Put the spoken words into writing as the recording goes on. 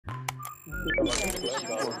Hello,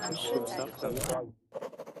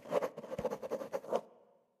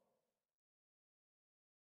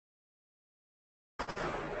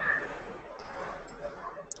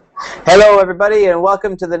 everybody, and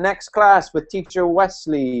welcome to the next class with Teacher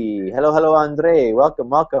Wesley. Hello, hello, Andre. Welcome,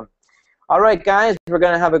 welcome. All right, guys, we're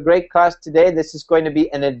going to have a great class today. This is going to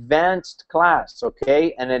be an advanced class,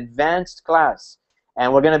 okay? An advanced class.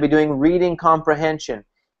 And we're going to be doing reading comprehension.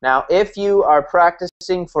 Now, if you are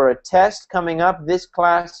practicing for a test coming up, this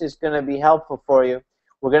class is going to be helpful for you.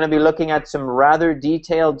 We're going to be looking at some rather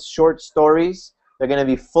detailed short stories. They're going to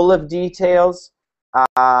be full of details.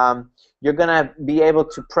 You're going to be able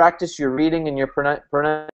to practice your reading and your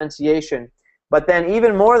pronunciation. But then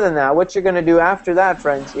even more than that, what you're going to do after that,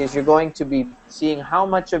 friends, is you're going to be seeing how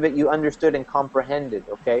much of it you understood and comprehended,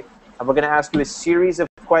 okay? And we're going to ask you a series of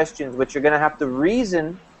questions which you're going to have to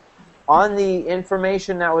reason on the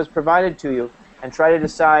information that was provided to you and try to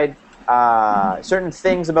decide certain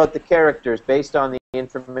things about the characters based on the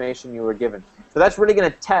information you were given. So that's really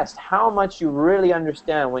going to test how much you really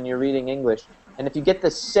understand when you're reading English and if you get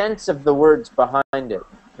the sense of the words behind it,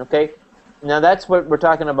 okay? Now that's what we're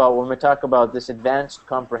talking about when we talk about this advanced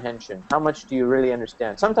comprehension. How much do you really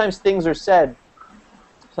understand? Sometimes things are said,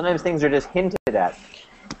 sometimes things are just hinted at,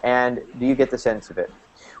 and do you get the sense of it?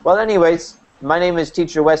 Well, anyways, my name is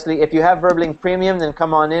Teacher Wesley. If you have Verblink Premium, then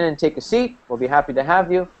come on in and take a seat. We'll be happy to have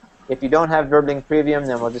you. If you don't have Verblink Premium,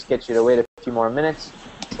 then we'll just get you to wait a few more minutes.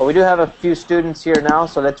 But we do have a few students here now,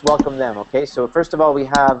 so let's welcome them, okay? So first of all, we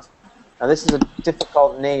have, now this is a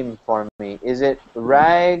difficult name for me. Is it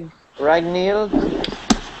Ragnhild?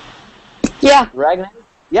 Yeah. Ragnhild?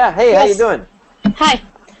 Yeah, hey, Yes. how you doing? Hi.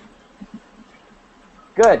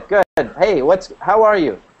 Good, good. Hey, how are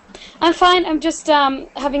you? I'm fine. I'm just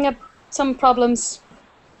having some problems.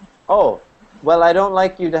 Oh, well, I don't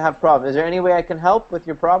like you to have problems. Is there any way I can help with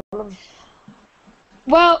your problem?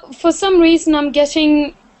 Well, for some reason I'm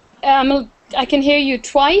getting I can hear you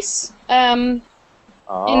twice in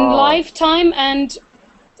lifetime and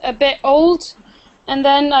a bit old, and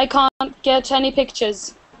then I can't get any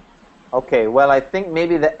pictures. Okay, well, I think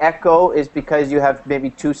maybe the echo is because you have maybe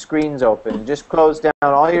two screens open. Just close down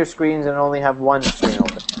all your screens and only have one screen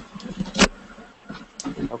open.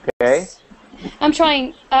 Okay? I'm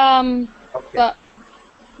trying, Okay. but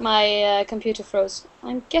my computer froze.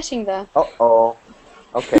 I'm getting there. Uh-oh.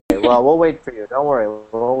 Okay, well, we'll wait for you. Don't worry,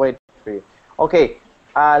 we'll wait for you. Okay,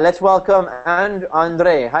 let's welcome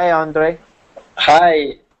Andre. Hi, Andre.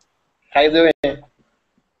 Hi, how you doing?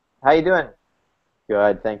 How you doing?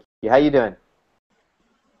 Good, thank you. How you doing?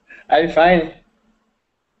 I'm fine.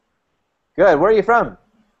 Good. Where are you from?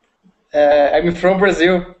 I'm from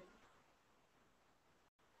Brazil.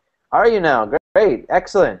 Are you now? Great,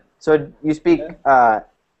 excellent. So you speak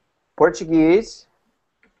Portuguese,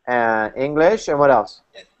 English, and what else?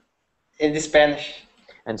 In the Spanish.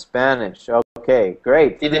 And Spanish. Okay,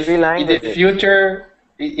 great. In the, Three languages. in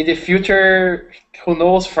the future, who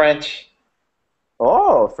knows French?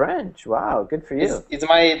 Oh, French. Wow, good for you. It's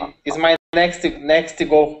my next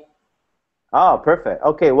goal. Oh, perfect.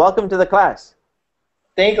 Okay, welcome to the class.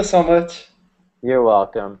 Thank you so much. You're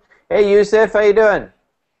welcome. Hey, Yusuf, how you doing?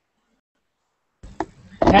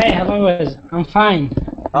 Hey, hello, I'm fine.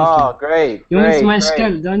 Oh, great. You great, want my great.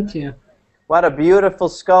 skull, don't you? What a beautiful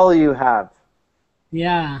skull you have.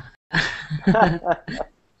 Yeah.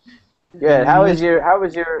 Good. How was your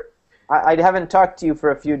I haven't talked to you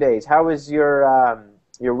for a few days. How was your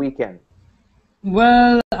weekend?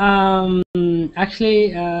 Well,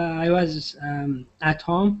 actually, I was at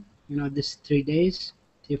home, this 3 days,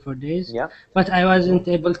 4 days. Yeah. But I wasn't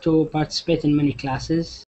able to participate in many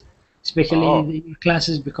classes, especially the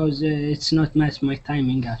classes because it's not match my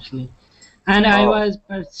timing actually. And I was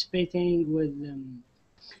participating with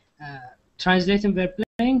translating verb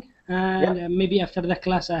playing, and maybe after the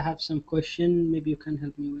class I have some question. Maybe you can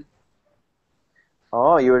help me with.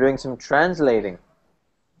 Oh, you were doing some translating.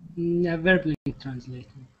 Verb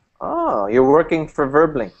translating. Oh, you're working for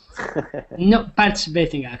Verblink. No,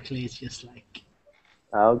 participating actually. It's just like.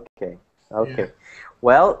 Okay. Okay. Yeah.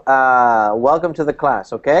 Well, welcome to the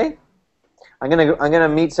class. Okay. I'm gonna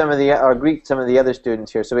meet some of the or greet some of the other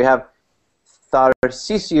students here. So we have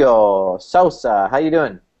Tarcisio Sousa. How you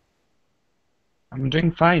doing? I'm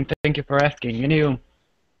doing fine. Thank you for asking. And you?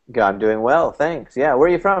 Good, I'm doing well. Thanks. Yeah. Where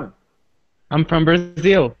are you from? I'm from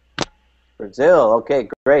Brazil. Brazil. Okay.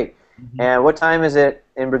 Great. And what time is it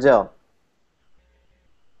in Brazil?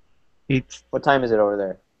 What time is it over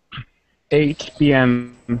there? 8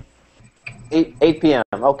 p.m. 8 p.m.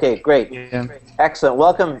 Okay, great. Yeah. Excellent.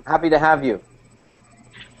 Welcome. Happy to have you.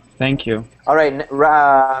 Thank you. All right.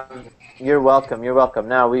 You're welcome. You're welcome.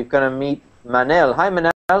 Now we're going to meet Manel. Hi,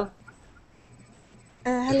 Manel.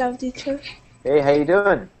 Hello, teacher. Hey, how you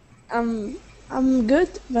doing? I'm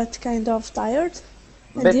good, but kind of tired.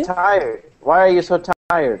 A bit tired. Why are you so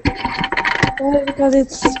tired? Well, because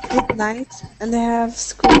it's midnight and I have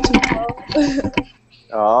school tomorrow.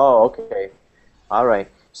 Oh, okay. All right.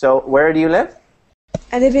 So, where do you live?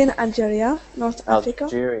 I live in Algeria, North Africa.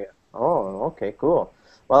 Algeria. Oh, okay, cool.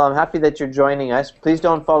 Well, I'm happy that you're joining us. Please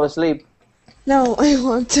don't fall asleep. No, I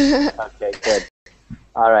won't. Okay, good.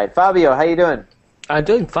 All right. Fabio, how you doing? I'm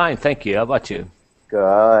doing fine, thank you. How about you?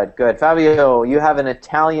 Good, good. Fabio, you have an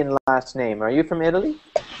Italian last name. Are you from Italy?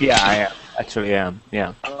 Yeah, I am. Actually, I am.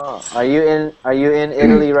 Yeah. Oh, are you in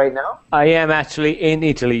Italy right now? I am actually in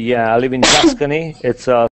Italy. Yeah, I live in Tuscany. It's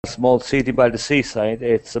a small city by the seaside.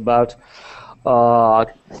 It's about,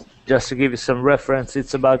 just to give you some reference,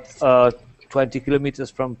 it's about 20 kilometers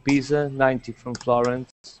from Pisa, 90 from Florence.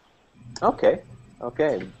 Okay,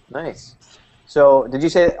 okay, nice. So, did you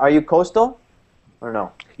say, are you coastal or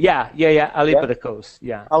no? Yeah. I live by the coast.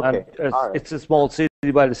 Yeah. Okay. All right. It's a small city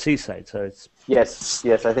by the seaside, so it's. Yes.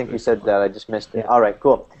 I think you said that. I just missed it. Yeah. All right,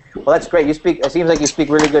 cool. Well, that's great. You speak. It seems like you speak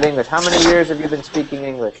really good English. How many years have you been speaking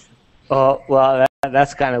English? Well,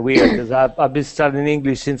 that's kind of weird because I've been studying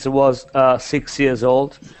English since I was 6 years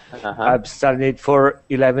old. I've studied it for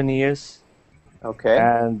 11 years. Okay.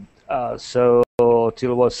 And so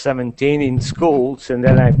till I was 17 in schools, and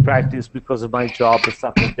then I practiced because of my job and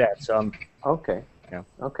stuff like that. So I'm. Okay. Yeah.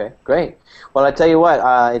 Okay, great. Well, I tell you what,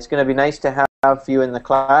 it's going to be nice to have you in the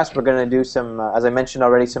class. We're going to do some, as I mentioned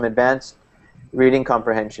already, some advanced reading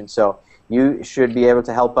comprehension. So you should be able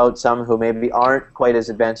to help out some who maybe aren't quite as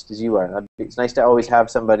advanced as you are. It's nice to always have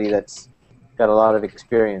somebody that's got a lot of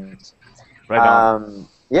experience. Right on.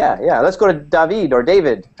 Yeah. Let's go to David or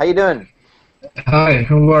David. How you doing? Hi,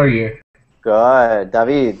 how are you? Good.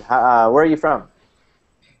 David, where are you from?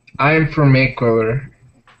 I'm from Ecuador.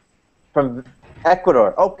 From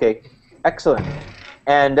Ecuador. Okay, excellent.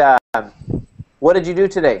 And what did you do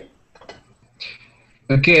today?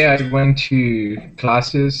 Okay, I went to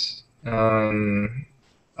classes.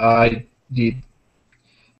 I did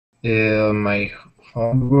my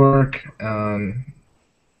homework, and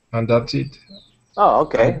that's it. Oh,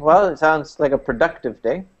 okay. Well, it sounds like a productive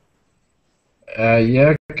day.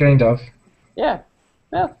 Yeah, kind of. Yeah.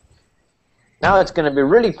 Now it's going to be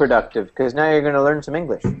really productive because now you're going to learn some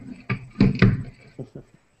English.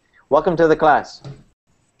 Welcome to the class.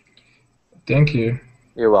 Thank you.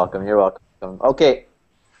 You're welcome. Okay.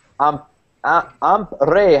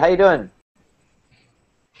 Ray, how you doing?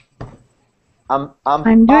 I'm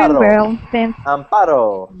doing well, thanks.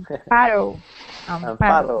 Amparo.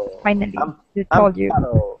 Amparo. Finally, you told you.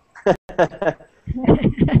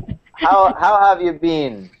 How have you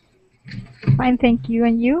been? Fine, thank you.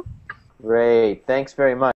 And you? Great. Thanks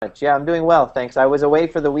very much. Yeah, I'm doing well, thanks. I was away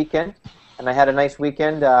for the weekend, and I had a nice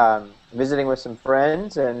weekend visiting with some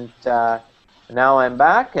friends, and now I'm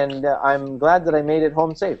back, and I'm glad that I made it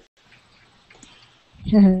home safe.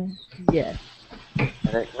 Yes.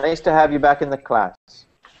 And it's nice to have you back in the class.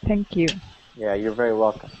 Thank you. Yeah, you're very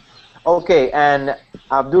welcome. Okay, and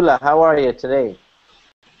Abdullah, how are you today?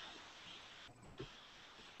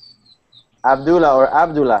 Abdullah or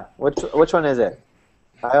Abdullah? Which one is it?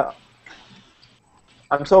 I'm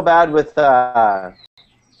so bad with the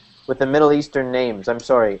Middle Eastern names. I'm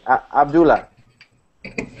sorry. Abdullah.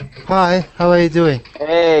 Hi, how are you doing?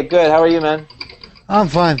 Hey, good. How are you, man? I'm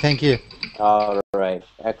fine, thank you. All right,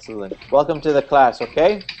 excellent. Welcome to the class,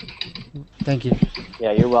 okay? Thank you.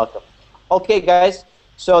 Yeah, you're welcome. Okay, guys,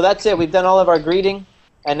 so that's it. We've done all of our greeting,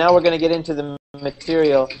 and now we're going to get into the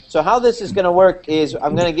material. So how this is going to work is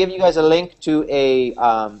I'm going to give you guys a link to a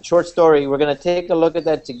short story. We're going to take a look at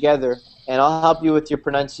that together, and I'll help you with your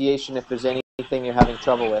pronunciation if there's anything you're having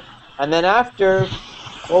trouble with. And then after,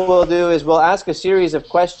 what we'll do is we'll ask a series of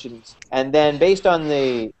questions, and then based on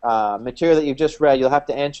the material that you've just read, you'll have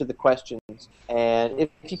to answer the questions. And if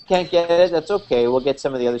you can't get it, that's okay. We'll get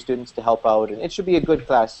some of the other students to help out, and it should be a good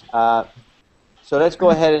class. So let's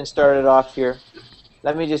go ahead and start it off here.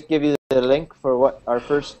 Let me just give you the link for what our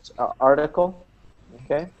first article.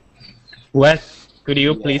 Okay. Wes, could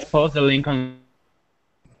you please post the link on?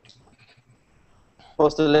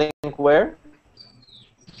 Post the link where?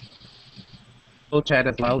 Chat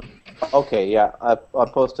as well. Okay, yeah,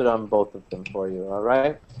 I'll post it on both of them for you. All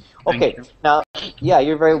right. Okay. Thank you. Now, yeah,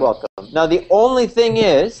 you're very welcome. Now, the only thing,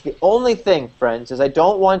 friends, is I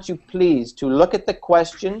don't want you, please, to look at the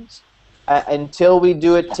questions until we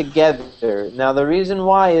do it together. Now, the reason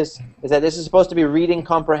why is that this is supposed to be reading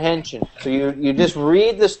comprehension. So you just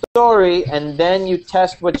read the story and then you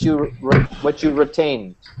test what you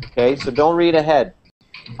retain. Okay, so don't read ahead.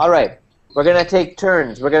 All right. We're going to take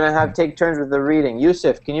turns. We're going to take turns with the reading.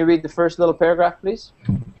 Yusuf, can you read the first little paragraph, please?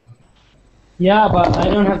 Yeah, but I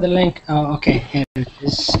don't have the link. Oh, okay, here it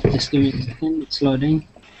is. Just give me a second. It's loading.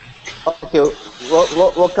 Okay,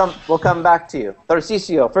 we'll come back to you.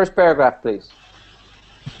 Tarcisio, first paragraph, please.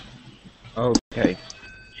 Okay.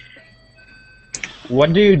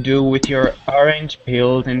 What do you do with your orange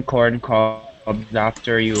peels and corn cobs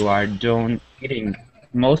after you are done eating?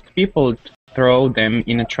 Most people throw them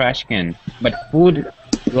in a trash can, but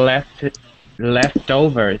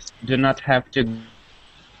leftovers do not have to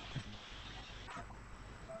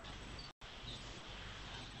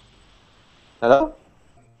Hello?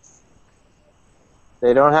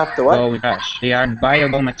 They don't have to what? go in trash. They are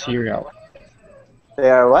biomaterial.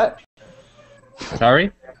 They are what?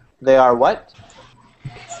 Sorry? They are what?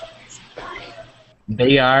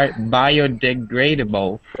 They are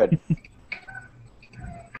biodegradable. Good.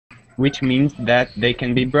 Which means that they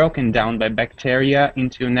can be broken down by bacteria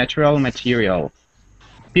into natural material.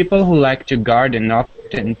 People who like to garden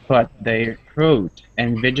often put their fruit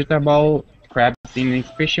and vegetable scraps in a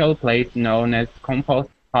special place known as compost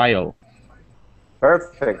pile.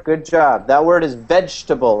 Perfect. Good job. That word is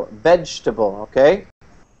vegetable. Vegetable, okay?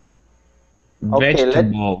 Okay,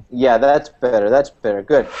 Vegetable. yeah, that's better. That's better.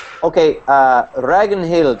 Good. Okay,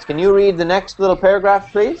 Ragnhild, can you read the next little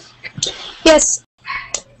paragraph, please? Yes.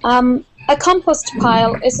 A compost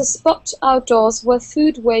pile is a spot outdoors where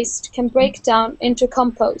food waste can break down into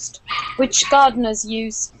compost, which gardeners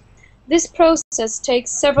use. This process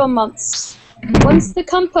takes several months. Once the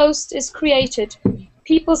compost is created,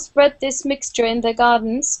 people spread this mixture in their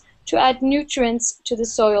gardens to add nutrients to the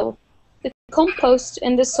soil. The compost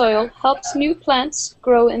in the soil helps new plants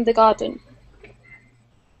grow in the garden.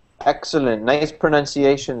 Excellent. Nice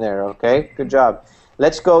pronunciation there, okay? Good job.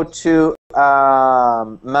 Let's go to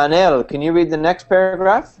Manel. Can you read the next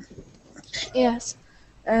paragraph? Yes.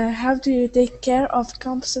 How do you take care of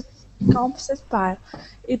composite pile?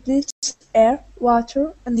 It needs air,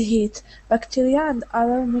 water, and heat. Bacteria and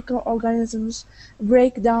other microorganisms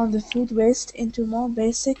break down the food waste into more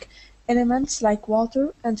basic elements like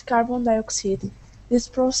water and carbon dioxide. This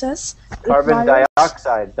process Carbon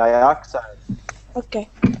dioxide. Okay,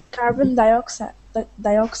 carbon dioxide.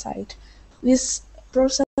 This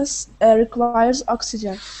process requires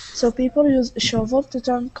oxygen, so people use a shovel to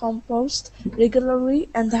turn compost regularly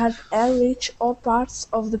and have air reach all parts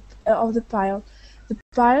of the pile. The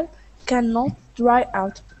pile cannot dry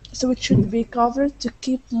out, so it should be covered to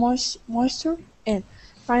keep moisture in.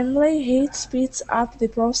 Finally, heat speeds up the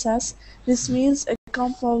process. This means a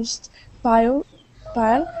compost pile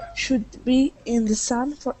should be in the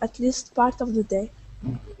sun for at least part of the day.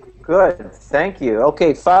 Good, thank you.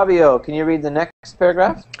 Okay, Fabio, can you read the next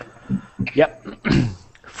paragraph? Yep.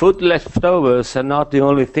 Food leftovers are not the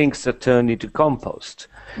only things that turn into compost.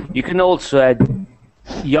 You can also add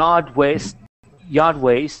yard waste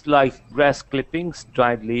like grass clippings,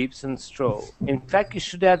 dried leaves, and straw. In fact, you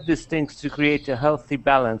should add these things to create a healthy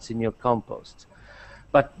balance in your compost.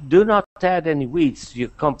 But do not add any weeds to your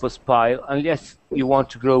compost pile unless you want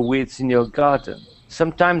to grow weeds in your garden.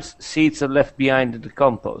 Sometimes seeds are left behind in the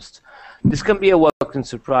compost. This can be a welcome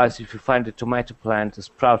surprise if you find a tomato plant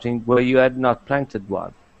sprouting where you had not planted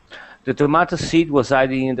one. The tomato seed was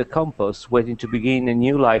hiding in the compost, waiting to begin a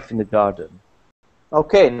new life in the garden.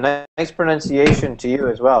 Okay, nice pronunciation to you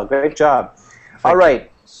as well. Great job. All right,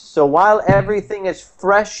 so while everything is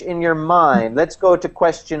fresh in your mind, let's go to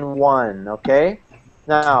question 1, okay?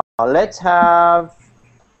 Now, let's have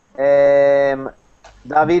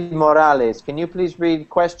David Morales. Can you please read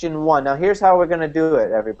question 1? Now, here's how we're going to do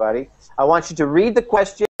it, everybody. I want you to read the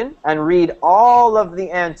question and read all of the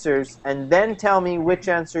answers, and then tell me which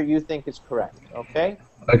answer you think is correct, okay?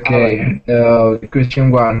 Okay, question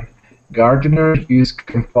 1. Gardeners use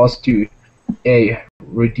compost to A.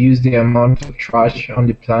 Reduce the amount of trash on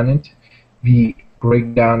the planet. B.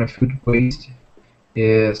 Break down food waste.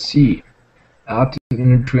 C. Add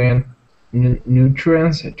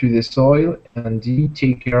nutrients to the soil. And D.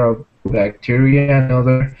 Take care of bacteria and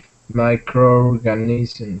other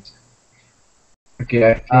microorganisms.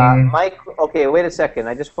 Okay, I think... okay, wait a second.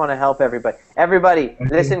 I just want to help everybody. Everybody,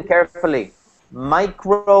 listen carefully.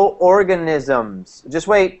 Microorganisms. Just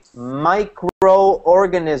wait.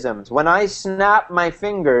 Microorganisms. When I snap my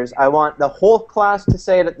fingers, I want the whole class to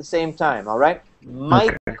say it at the same time, all right?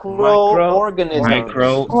 Microorganisms.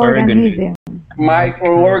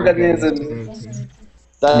 Microorganisms.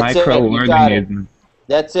 That's it. You got it.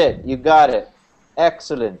 That's it. You got it.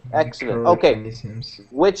 Excellent. Excellent. Okay.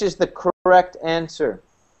 Which is the correct answer?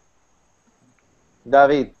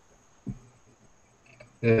 The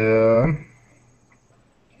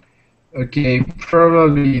Okay,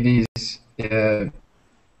 probably it is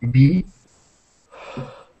B.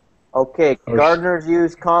 Okay, Or gardeners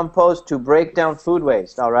use compost to break down food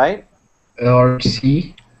waste, all right? Or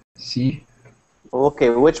C. C. Okay,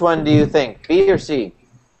 which one do you think, B or C?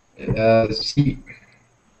 C.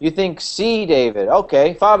 You think C, David.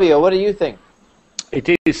 Okay, Fabio, what do you think? It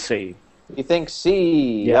is C. You think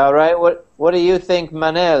C, Yeah. all right. What do you think,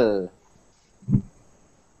 Manel?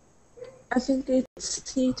 I think it's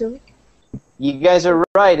C too. You guys are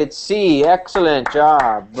right, it's C. Excellent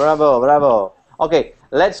job. Bravo, bravo. Okay,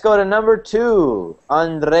 let's go to number 2.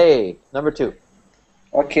 Andre, number 2.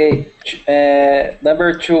 Okay,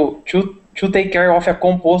 number 2. To take care of a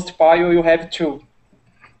compost pile, you have to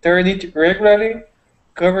turn it regularly,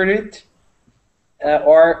 cover it,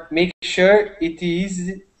 or make sure it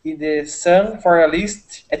is in the sun for at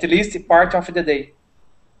least part of the day.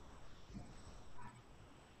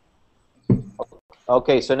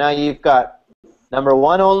 Okay, so now you've got number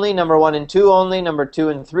 1 only, number 1 and 2 only, number 2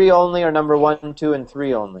 and 3 only, or number 1, 2, and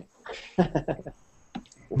 3 only.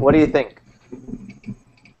 What do you think?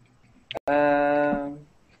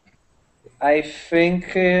 I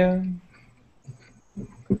think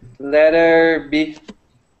letter B.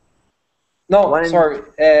 No, sorry.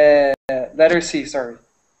 Letter C, sorry.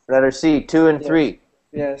 Letter C, 2 and 3.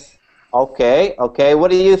 Yes. Okay, okay. What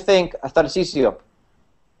do you think, Tarcisio?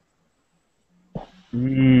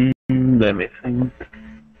 Let me think.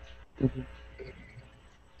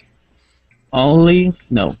 Only,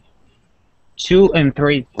 no. 2 and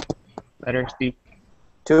 3. Letter C.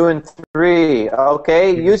 2 and 3.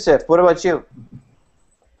 Okay, Yusuf, what about you?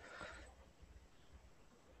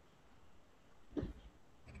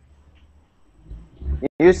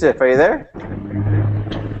 Yusuf, are you there?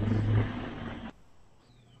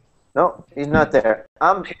 No, he's not there.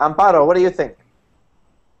 Amparo, what do you think?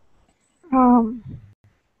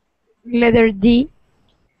 Letter D.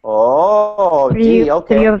 Oh, D,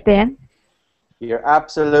 okay. 3 of them. You're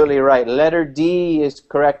absolutely right. Letter D is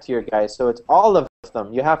correct here, guys. So it's all of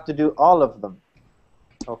them. You have to do all of them.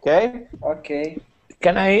 Okay? Okay.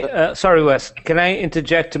 Can I, sorry Wes, can I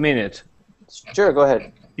interject a minute? Sure, go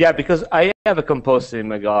ahead. Yeah, because I have a composter in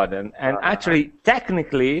my garden, and actually,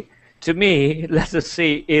 technically, to me, letter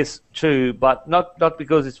C is true, but not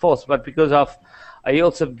because it's false, but because of I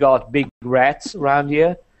also got big rats around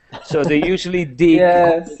here, so they usually dig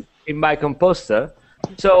in my composter.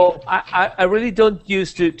 So I really don't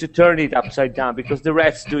use to turn it upside down because the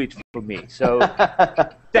rats do it for me. So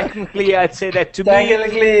technically, I'd say that to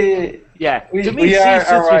me, yeah, to me, C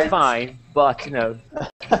should be fine, but you know.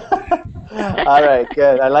 All right,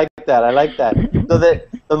 good. I like that. I like that. So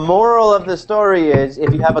the moral of the story is,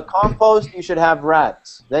 if you have a compost, you should have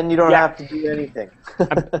rats. Then you don't have to do anything.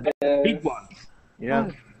 Big ones.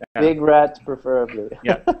 Yeah. Big rats, preferably.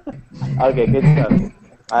 Yeah. Okay, good stuff.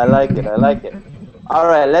 I like it. I like it. All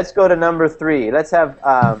right, let's go to number 3. Let's have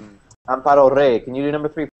Amparo Rey. Can you do number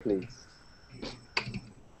 3, please?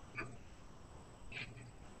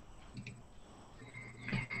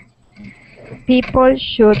 People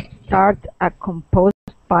should start a compost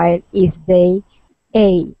pile if they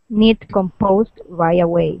A. Need compost right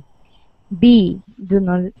away. B. Do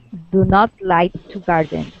not like to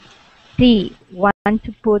garden. C. Want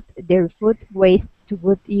to put their food waste to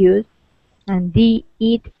good use. And D.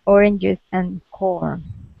 Eat oranges and corn.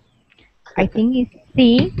 I think it's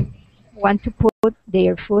C. Want to put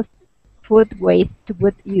their food waste to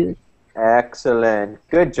good use. Excellent.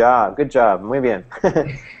 Good job. Good job. Muy bien.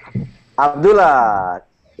 Abdullah,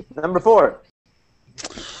 number 4.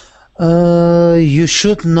 You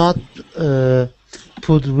should not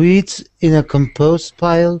put weeds in a compost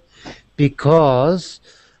pile because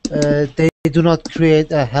they do not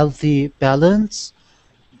create a healthy balance.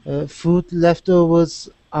 Food leftovers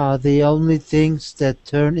are the only things that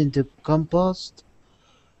turn into compost.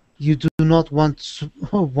 You do not want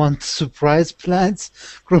surprise plants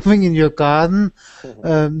growing in your garden.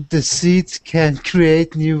 The seeds can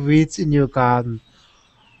create new weeds in your garden.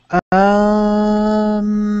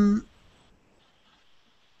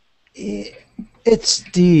 It's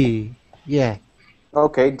D. Yeah.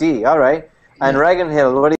 Okay, D. All right. And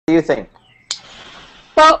Regenhill, what do you think?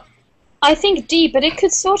 Well, I think D, but it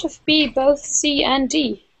could sort of be both C and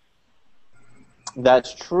D.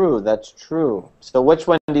 That's true. That's true. So which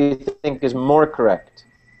one do you think is more correct?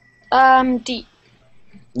 D.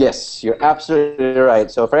 Yes, you're absolutely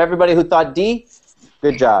right. So for everybody who thought D,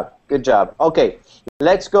 good job. Good job. Okay,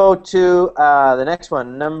 let's go to the next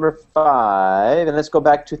one, number 5, and let's go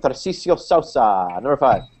back to Tarcisio Sousa, number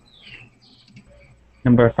 5.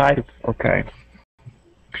 Number 5, okay.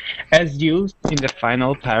 As used in the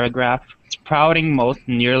final paragraph, sprouting most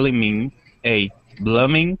nearly means A.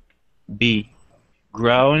 Blooming, B.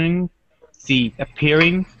 Growing, C.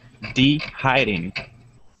 Appearing, D. Hiding.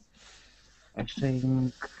 I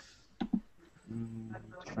think.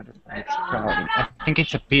 Sprouting. I think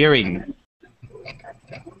it's appearing.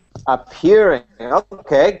 Appearing.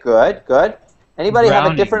 Okay, good, good. Anybody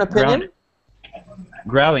have a different opinion?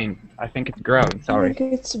 Growing. I think it's growing. Sorry. I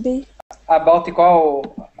think it's B. About the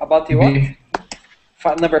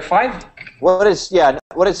what? Number 5? What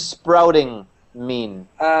does sprouting mean?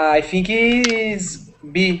 I think it is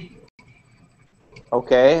B.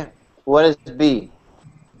 Okay. What is B?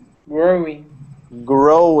 Growing.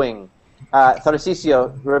 Growing.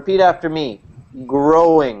 Tarcisio, repeat after me.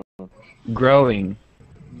 Growing. Growing.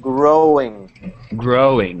 Growing.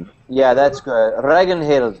 Growing. Yeah, that's good.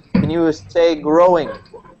 Regenhild, can you say growing?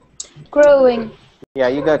 Growing. Yeah,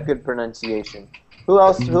 you got good pronunciation. Who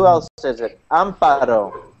else says it?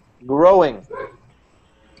 Amparo. Growing.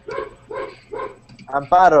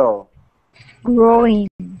 Amparo. Growing.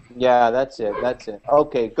 Yeah, that's it. That's it.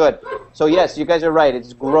 Okay, good. So yes, you guys are right.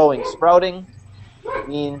 It's growing. Sprouting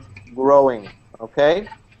means growing. Okay?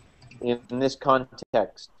 In this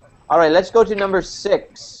context. All right, let's go to number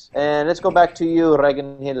 6. And let's go back to you,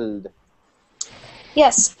 Regenhild.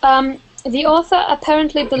 Yes. The author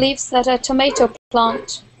apparently believes that a tomato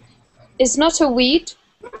plant is not a weed,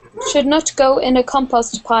 should not go in a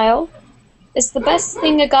compost pile, is the best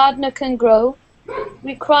thing a gardener can grow,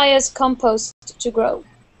 requires compost to grow.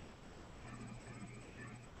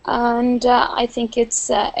 And I think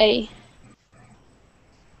it's A.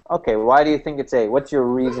 Okay, why do you think it's A? What's your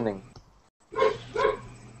reasoning?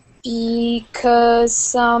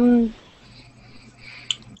 Because, I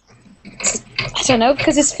don't know,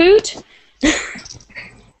 because it's food?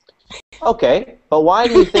 Okay, but why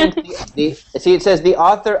do you think see, it says the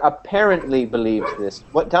author apparently believes this.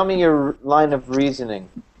 Tell me your line of reasoning.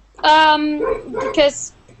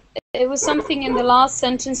 Because it was something in the last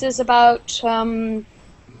sentences about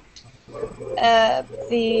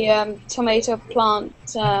the tomato plant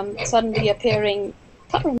suddenly appearing.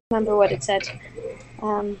 I can't remember what it said.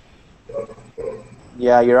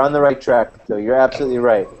 Yeah, you're on the right track, though. You're absolutely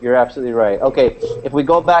right. You're absolutely right. Okay, if we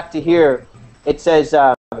go back to here, it says,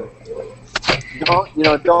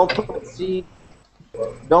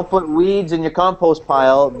 don't put weeds in your compost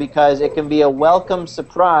pile because it can be a welcome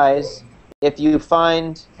surprise if you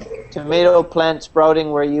find tomato plant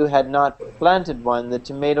sprouting where you had not planted one. The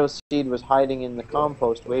tomato seed was hiding in the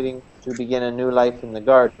compost, waiting to begin a new life in the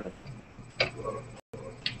garden.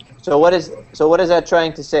 So what is that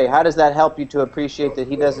trying to say? How does that help you to appreciate that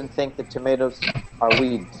he doesn't think that tomatoes are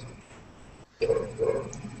weeds?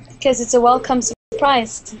 Because it's a welcome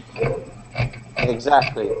surprise.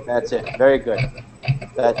 Exactly. That's it. Very good.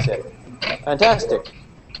 That's it. Fantastic.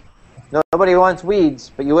 Nobody wants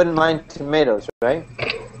weeds, but you wouldn't mind tomatoes, right?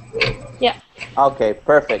 Yeah. Okay,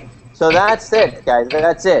 perfect. So that's it, guys.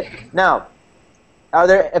 That's it. Now,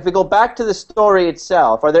 if we go back to the story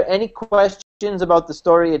itself, are there any questions about the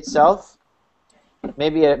story itself?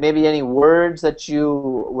 Maybe any words that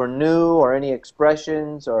you were new, or any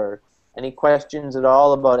expressions, or any questions at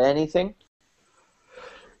all about anything?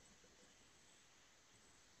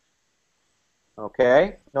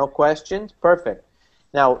 Okay, no questions? Perfect.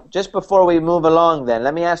 Now, just before we move along then,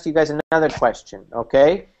 let me ask you guys another question,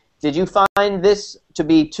 okay? Did you find this to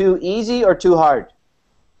be too easy or too hard?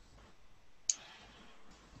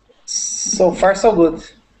 So far, so good.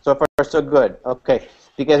 So far, so good. Okay.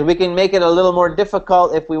 Because we can make it a little more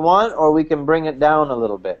difficult if we want, or we can bring it down a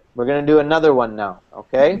little bit. We're going to do another one now,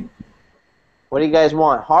 okay? What do you guys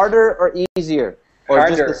want? Harder or easier? Or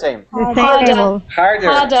Harder. just the same? Harder. Harder.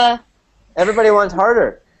 Harder. Everybody wants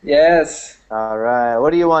harder. Yes. All right.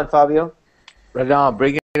 What do you want, Fabio? Right on,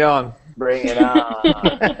 bring it on. Bring it on.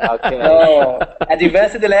 Okay. No, at the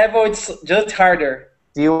advanced level, it's just harder.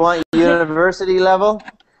 Do you want university level?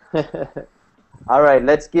 All right,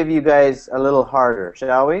 let's give you guys a little harder,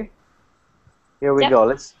 shall we? Here we go.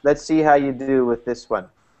 Let's see how you do with this one.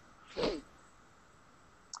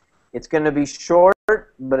 It's going to be short,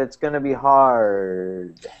 but it's going to be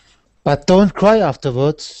hard. But don't cry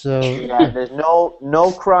afterwards. So yeah, there's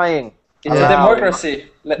no crying. It's a democracy.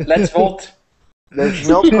 Let's vote. There's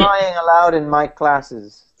no crying allowed in my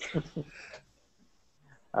classes.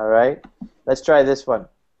 All right, let's try this one.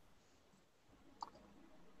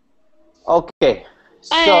 Okay,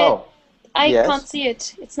 so I yes. can't see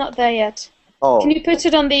it. It's not there yet. Oh. Can you put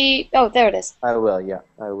it on the... Oh, there it is. I will, yeah,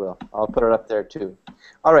 I will. I'll put it up there too.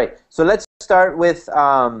 All right, so let's start with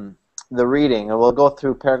the reading, and we'll go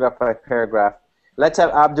through paragraph by paragraph. Let's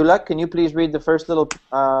have Abdullah. Can you please read the first little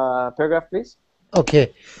paragraph, please?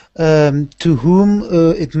 Okay. To whom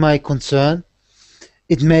it may concern,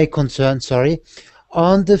 sorry.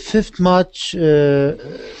 On the 5th March On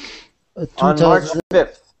March 2000.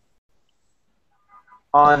 5th.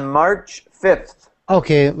 On March 5th.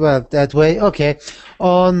 Okay, well, that way. Okay.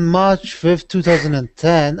 On March 5th,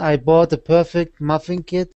 2010, I bought a perfect muffin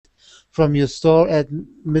kit from your store at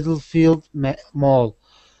Middlefield Mall.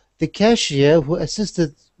 The cashier who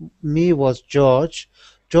assisted me was George.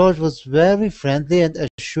 George was very friendly and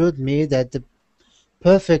assured me that the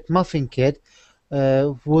perfect muffin kit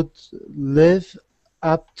would live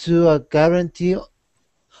up to the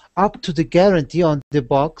guarantee on the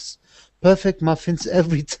box. Perfect muffins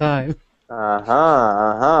every time.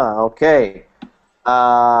 Okay.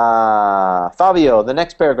 Fabio, the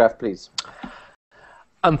next paragraph, please.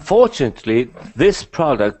 Unfortunately, this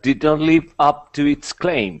product did not live up to its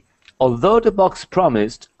claim. Although the box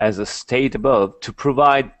promised, as stated above, to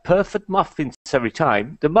provide perfect muffins every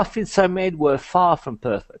time, the muffins I made were far from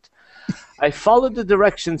perfect. I followed the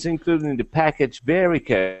directions included in the package very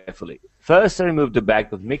carefully. First, I removed the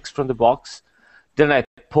bag of mix from the box. Then I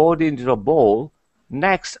poured it into a bowl.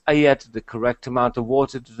 Next, I added the correct amount of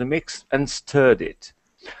water to the mix and stirred it.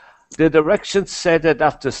 The directions said that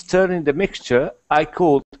after stirring the mixture, I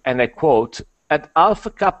could, and I quote, add half a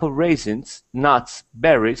cup of raisins, nuts,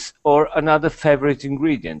 berries, or another favorite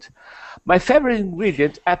ingredient. My favorite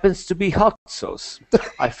ingredient happens to be hot sauce.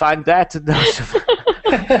 I find that a dash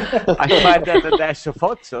of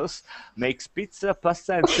hot sauce makes pizza,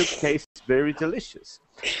 pasta, and soup taste very delicious.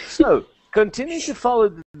 So, continuing to follow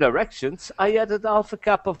the directions, I added half a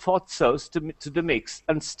cup of hot sauce to the mix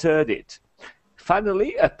and stirred it.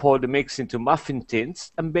 Finally, I poured the mix into muffin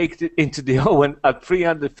tins and baked it into the oven at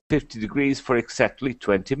 350 degrees for exactly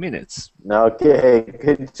 20 minutes. Okay,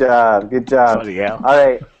 good job, good job. Bloody hell. All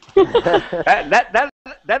right.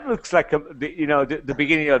 That looks like the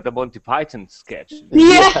beginning of the Monty Python sketch.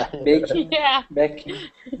 Yeah. Baking. Yeah. Baking.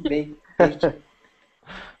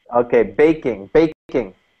 Okay, baking.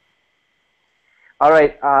 All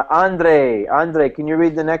right, Andre, can you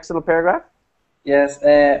read the next little paragraph? Yes.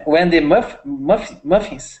 When the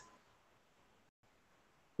muffins.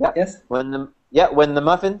 Yeah. Yes. When the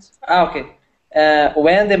muffins. Okay.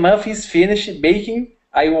 When the muffins finished baking,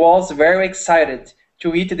 I was very excited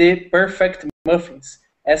to eat the perfect muffins,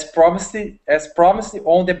 as promised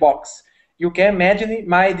on the box. You can imagine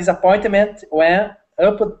my disappointment when,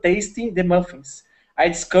 upon tasting the muffins, I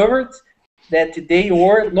discovered that they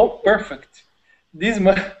were not perfect. These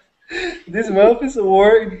muffins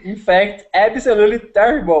were, in fact, absolutely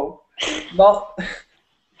terrible. Not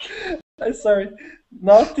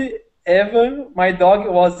even my dog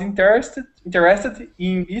was interested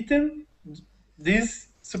in eating these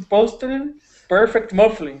supposedly perfect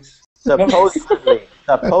muffins. Supposedly.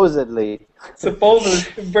 Sorry.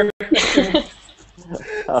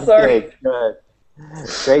 Okay, good.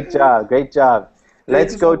 Great job.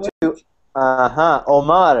 Let's go to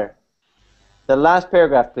Omar. The last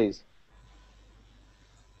paragraph, please.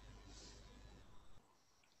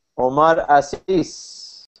 Omar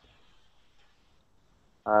Assis.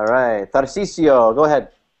 All right. Tarcisio, go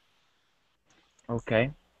ahead.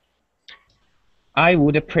 Okay. I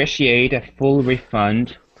would appreciate a full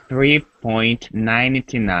refund,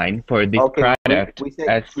 $3.99 for this product. We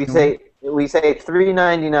say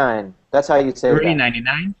 $3.99. That's how you say it.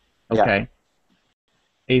 $3.99? Okay. Yeah.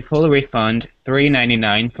 A full refund,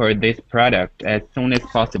 $3.99 for this product as soon as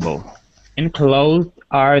possible. Enclosed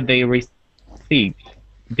are the receipts,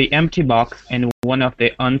 the empty box, and one of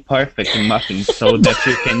the unperfect muffins so that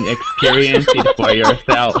you can experience it for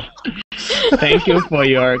yourself. Thank you for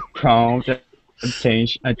your prompt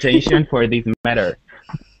attention for this matter.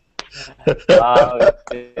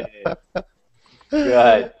 Okay.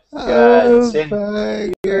 Good.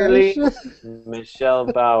 Sincerely, Michelle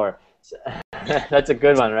Bauer. That's a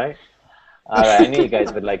good one, right? All right, I knew you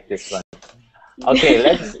guys would like this one. Okay,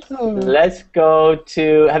 let's go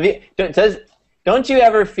to. Don't you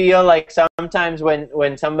ever feel like sometimes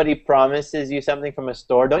when somebody promises you something from a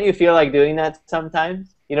store, don't you feel like doing that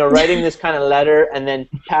sometimes? You know, writing this kind of letter and then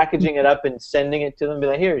packaging it up and sending it to them, be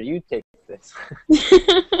like, here, you take this.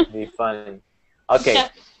 It'd be funny. Okay,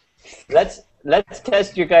 let's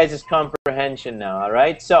test your guys' comprehension now. All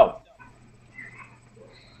right, so.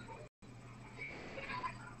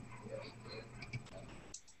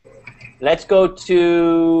 Let's go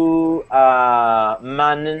to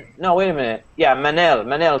no, wait a minute. Yeah, Manel.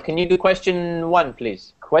 Manel, can you do question 1,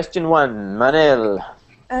 please? Question 1, Manel.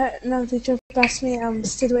 No, teacher, pass me. I'm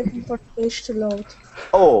still waiting for the page to load.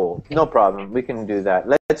 Oh, no problem. We can do that.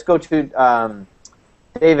 Let's go to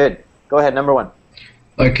David. Go ahead, number 1.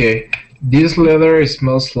 Okay. This letter is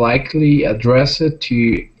most likely addressed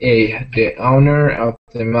to A. the owner of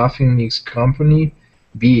the muffin mix company,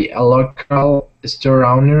 B. a local store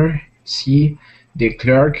owner, C. the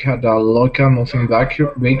clerk at a local muffin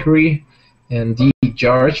bakery, and D.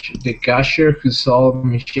 George, the cashier who sold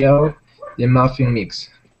Michelle the muffin mix.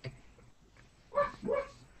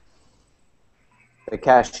 The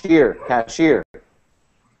cashier. Cashier.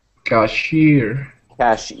 Cashier.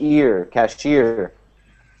 Cashier. Cashier.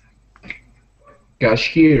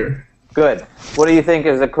 Cashier. Good. What do you think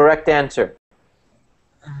is the correct answer?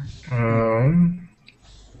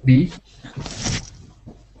 B.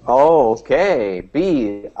 Oh, okay.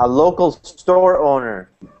 B. A local store owner.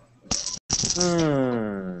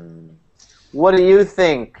 What do you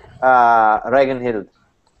think, Regenhild?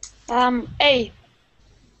 A.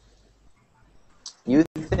 You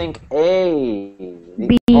think A, the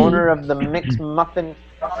B. owner of the mixed muffin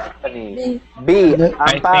company. B. B. No,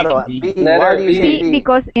 Amparo. B. B. Letter Why do you say B. B?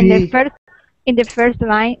 Because B. in the first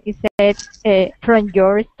line it said from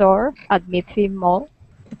your store at Midfield Mall.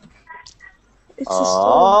 It's a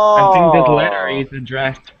store. I think this Oh. letter is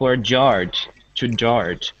addressed for George, to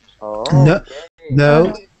George. Oh, No, okay.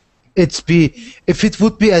 no, it's B. If it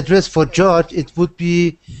would be addressed for George, it would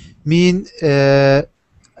be mean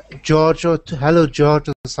George or hello George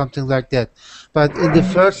or something like that. But in the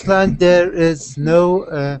first line there's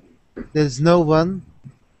no one.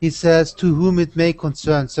 He says to whom it may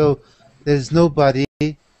concern, so there's nobody.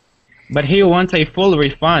 But he wants a full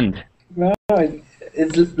refund. No,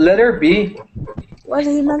 it's letter B. What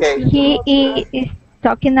he Okay. mentioned? He is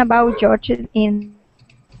talking about George in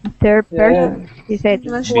third person. He said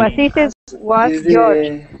who assisted was Is George.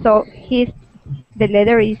 it- So the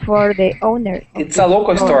letter is for the owner. of It's the a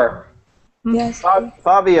local store. Yes.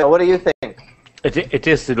 Fabio, what do you think? It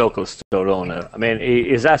is the local store owner. I mean, he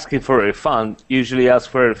is asking for a refund. Usually asks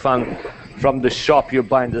for a refund from the shop you're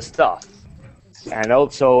buying the stuff. And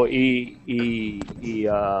also, he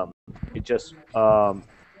just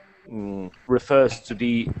refers to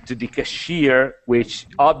the cashier, which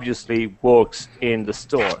obviously works in the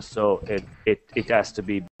store. So it has to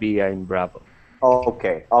be B in Bravo.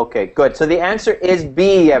 Okay, okay, good. So the answer is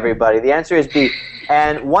B, everybody. The answer is B.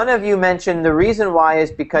 And one of you mentioned the reason why is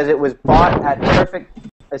because it was bought at Perfect.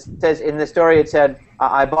 It says in the story, it said,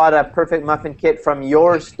 I bought a Perfect Muffin Kit from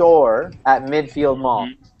your store at Midfield Mall.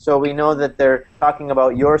 So we know that they're talking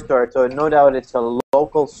about your store. So no doubt it's a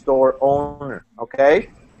local store owner, okay?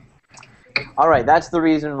 All right, that's the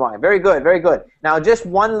reason why. Very good, very good. Now, just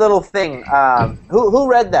one little thing. Who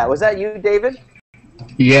read that? Was that you, David?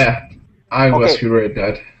 Yeah, I was Okay. who read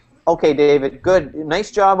that. Okay, David, good.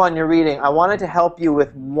 Nice job on your reading. I wanted to help you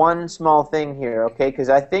with one small thing here, okay? Because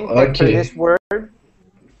I think that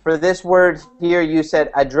for this word here, you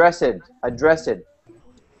said addressed, addressed.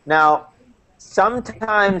 Now,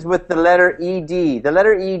 sometimes with the letter ED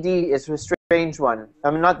is a strange one.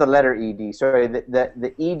 I mean, not the letter ED, sorry,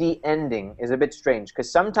 the ED ending is a bit strange, because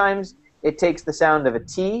sometimes it takes the sound of a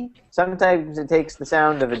T, sometimes it takes the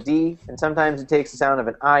sound of a D, and sometimes it takes the sound of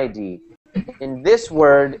an ID. In this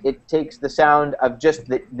word, it takes the sound of just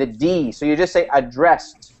the D. So you just say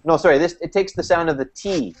addressed. No, sorry, it takes the sound of the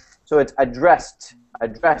T. So it's addressed.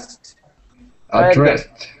 Addressed.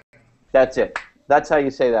 Addressed. That's it. That's how you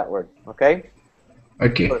say that word. Okay?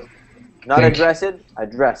 Okay. Not Thank you. addressed,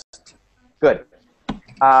 addressed. Good.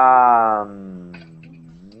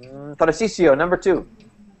 Tarcisio, number 2.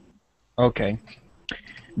 Okay.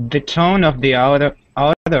 The tone of the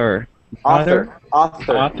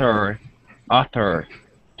author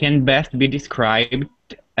can best be described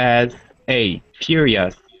as A.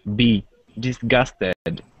 Furious, B.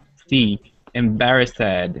 Disgusted, C. Embarrassed,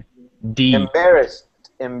 D. Embarrassed.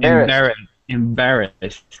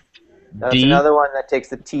 Embarrassed. That's D. another one that takes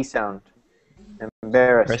the T sound.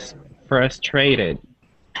 Embarrassed. Frustrated.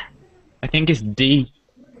 I think it's D.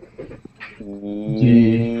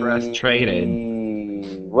 Frustrated.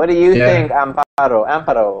 What do you think, Amparo?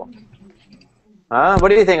 Amparo. Huh? What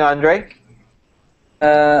do you think, Andre?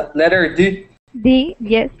 Letter D. D,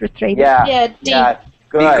 yes, frustrated. Yeah. Yeah, D. Yeah.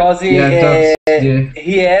 Good. Because Yeah,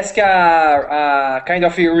 he asked a kind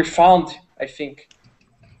of a refund, I think.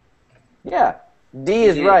 Yeah. D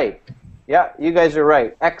is right. Yeah, you guys are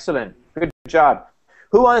right. Excellent. Good job.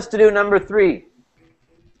 Who wants to do number 3?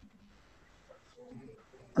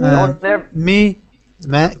 Me?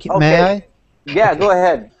 May I? Yeah, go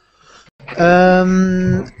ahead.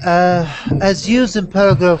 As used in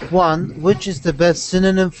paragraph 1, which is the best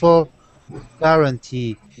synonym for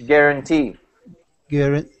guarantee? Guarantee.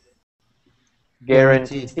 Guarantee.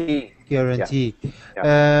 Guarantee.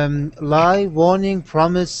 Yeah. Lie, warning,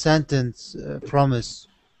 promise, sentence. Promise.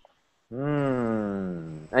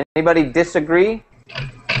 Anybody disagree?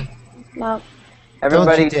 No.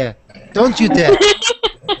 Everybody. Don't you dare! Don't you dare!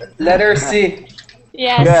 Letter C.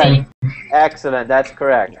 Yeah, Good. see. Excellent. That's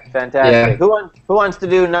correct. Fantastic. Yeah. Who wants to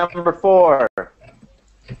do number 4?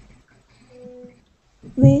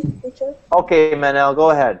 Me, teacher. Okay, Manel, go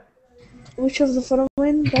ahead. Which of the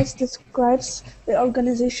following best describes the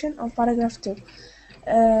organization of paragraph 2?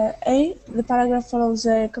 A. The paragraph follows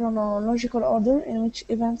a chronological order in which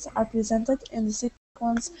events are presented in the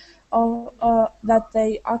sequence of that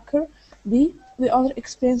they occur. B. The author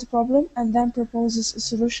explains the problem and then proposes a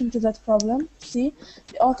solution to that problem. C.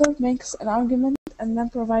 The author makes an argument and then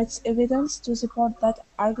provides evidence to support that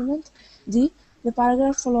argument. D. The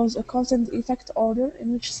paragraph follows a cause and effect order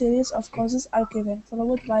in which series of causes are given,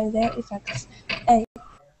 followed by their effects. A.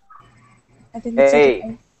 I think it's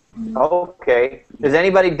A. Okay. Does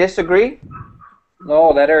anybody disagree? No,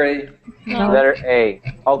 letter A. No. Letter A.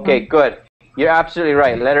 Okay, good. You're absolutely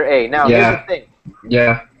right. Letter A. Now, here's the thing.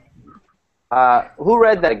 Yeah. Who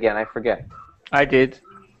read that again? I forget. I did.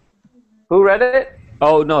 Who read it?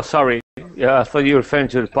 Oh, no, sorry. Yeah, I thought you were referring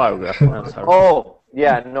to the paragraph. I'm sorry. Oh,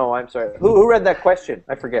 yeah, no, I'm sorry. Who read that question?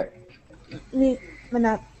 I forget. Me,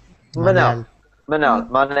 Manal. Manel.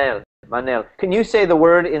 Can you say the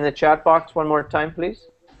word in the chat box one more time, please?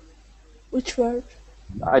 Which word?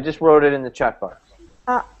 I just wrote it in the chat box.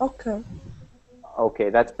 Okay. Okay,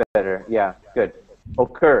 that's better. Yeah, good.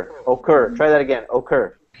 Occur. Try that again.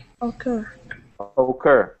 Occur. Occur.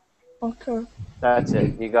 That's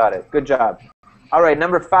it. You got it. Good job. All right,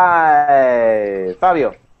 number 5.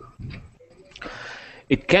 Fabio.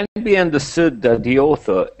 It can be understood that the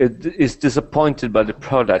author is disappointed by the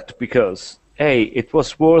product because A. It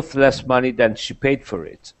was worth less money than she paid for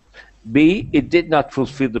it. B. It did not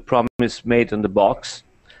fulfill the promise made on the box.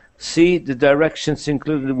 C. The directions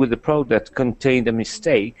included with the product contained a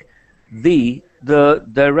mistake. D. The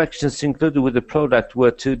directions included with the product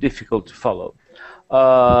were too difficult to follow.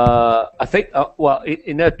 I think, well,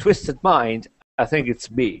 in her twisted mind, I think it's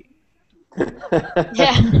B.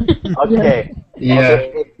 Yeah. Okay. Yeah.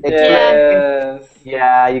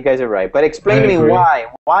 Yeah, you guys are right. But explain to me why.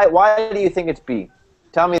 Why do you think it's B?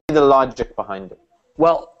 Tell me the logic behind it.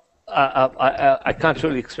 Well, I can't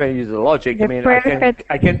really explain you the logic. I mean,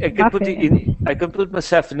 I can put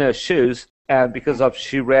myself in her shoes, and because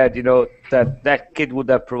she read, that kid would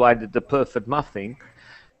have provided the perfect muffin.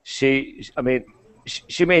 She made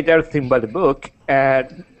everything by the book,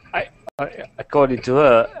 and according to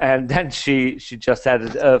her, and then she just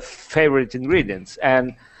added her favorite ingredients,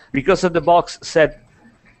 and because of the box said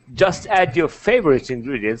just add your favorite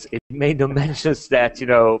ingredients, it made no mentions that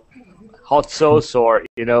hot sauce or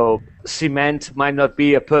cement might not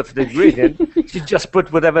be a perfect ingredient. She just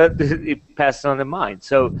put whatever it passed on her mind.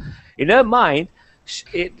 So in her mind,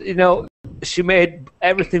 she made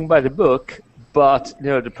everything by the book, but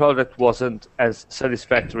the product wasn't as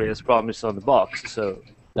satisfactory as promised on the box. So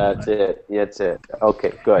that's it.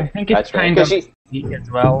 Okay, good. I think it's kind of easy as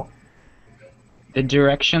well. The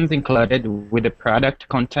directions included with the product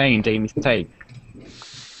contained a mistake.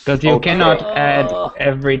 Because you cannot add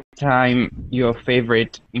every time your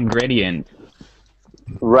favorite ingredient.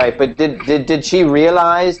 Right, but did she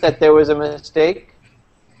realize that there was a mistake?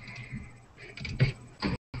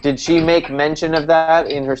 Did she make mention of that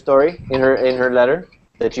in her story, in her letter,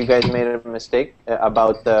 that you guys made a mistake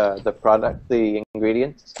about the product, the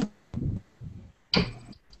ingredients?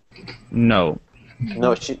 No.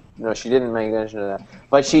 No, she didn't make mention of that.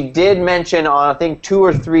 But she did mention on I think 2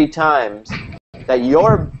 or 3 times that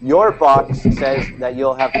your box says that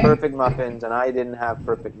you'll have perfect muffins and I didn't have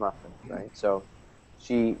perfect muffins, right? So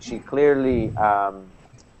she clearly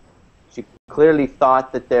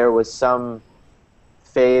thought that there was some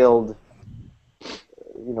failed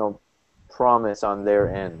promise on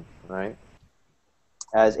their end, right?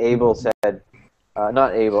 As Abel said,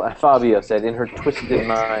 not Abel, Fabio said in her twisted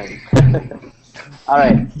mind. All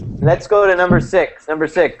right, let's go to number 6. And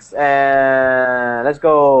let's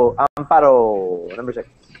go Amparo. Number 6.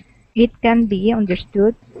 It can be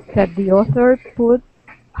understood that the author put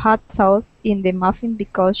hot sauce in the muffin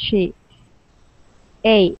because she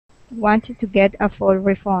A. wanted to get a full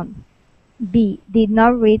refund. B. Did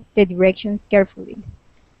not read the directions carefully.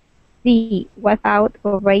 C. Was out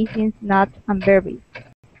of raisins, nuts, and berries.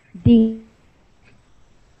 D.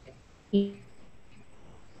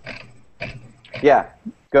 Yeah,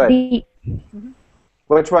 good. D.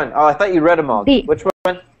 Which one? Oh, I thought you read them all. D. Which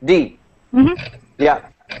one? D. Mm-hmm. Yeah.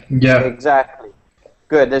 Exactly.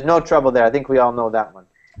 Good. There's no trouble there. I think we all know that one.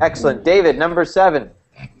 Excellent. David, number 7.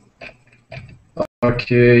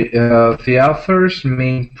 Okay. The author's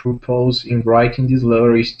main purpose in writing this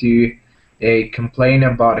letter is to A. Complain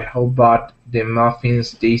about how bad the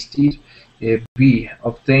muffins tasted. B.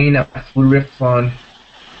 Obtain a full refund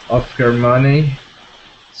of her money.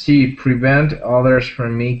 C. Prevent others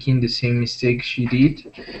from making the same mistake she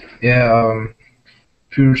did. Um,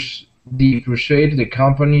 D. Persuade the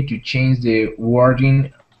company to change the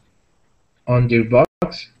wording on their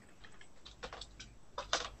box.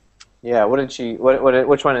 Yeah, what did she,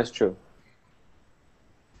 which one is true?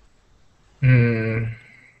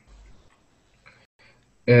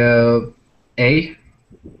 A.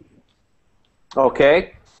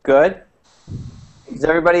 Okay, good. Does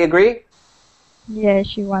everybody agree? Yeah,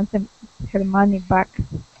 she wants her money back.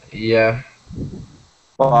 Yeah.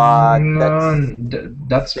 That's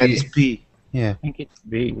That's B. That's B. Yeah. I think it's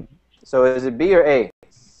B. So is it B or A?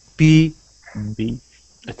 B. B.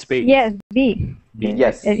 It's B. Yes, B.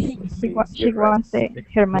 Yes. She wants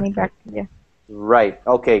her money back. Yeah. Right.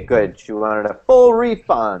 Okay, good. She wanted a full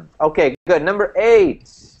refund. Okay, good. Number 8.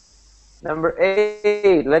 Number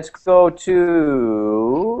 8. Let's go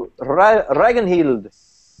to Ragnhild.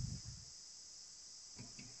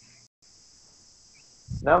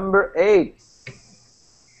 Number 8.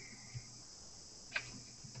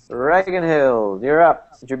 Ragnhild, you're up.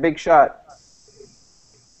 It's your big shot.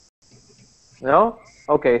 No?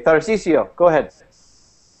 Okay, Tarcisio, go ahead.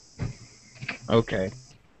 Okay.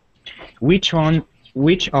 Which of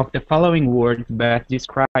the following words best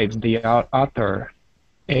describes the author?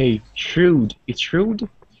 A. Shrewd. Is shrewd?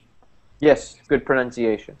 Yes, good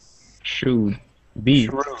pronunciation. Shrewd. B.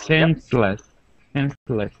 Shrewd, Senseless.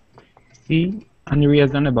 Senseless. C.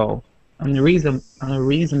 Unreasonable.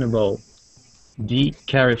 Unreasonable. D.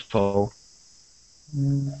 Careful.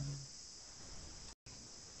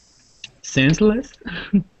 Senseless?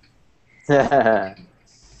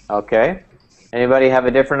 Okay. Anybody have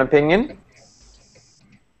a different opinion?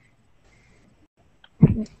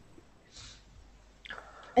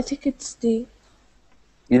 I think it's D.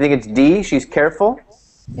 You think it's D? She's careful?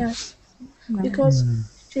 Yes, because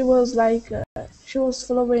she was like she was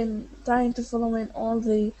trying to follow in all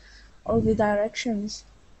the directions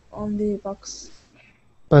on the box.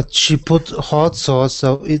 But she put hot sauce,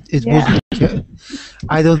 so it Yeah. would.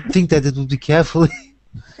 I don't think that it would be careful.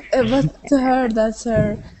 But to her, that's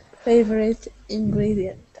her favorite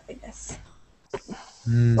ingredient, I guess.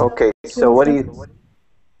 Okay. So what do you?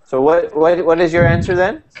 So what is your answer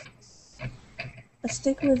then? Let's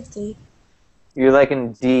stick with D. You're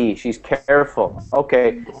liking D. She's careful.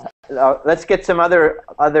 Okay. Let's get some other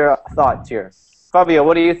thoughts here. Fabio,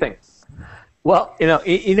 what do you think? Well,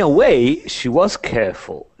 in a way, she was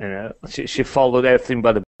careful. She followed everything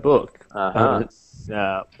by the book. But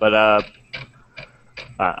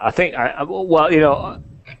I think,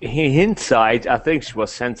 in hindsight, I think she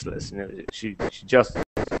was senseless. She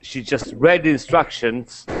just read the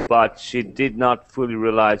instructions, but she did not fully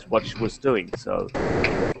realize what she was doing. So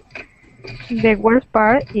The worst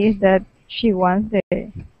part is that she wants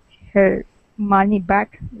her money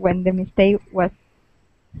back when the mistake was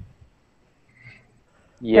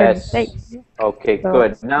Yes. her mistake. Okay, So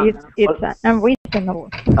good. Now, it's unreasonable.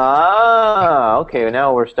 okay,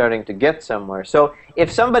 now we're starting to get somewhere. So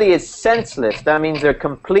if somebody is senseless, that means they're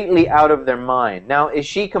completely out of their mind. Now, is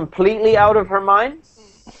she completely out of her mind?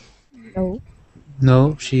 No.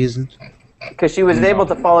 No, she isn't. Because she was able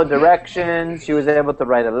to follow directions, she was able to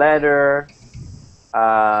write a letter.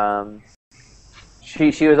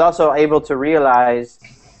 She was also able to realize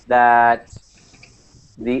that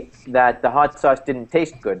the hot sauce didn't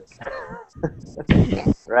taste good.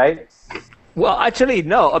 Right? well, actually,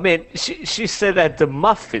 no. I mean, she said that the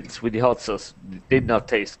muffins with the hot sauce did not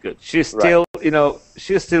taste good. She still,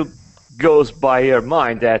 she still goes by her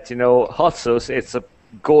mind that hot sauce it's a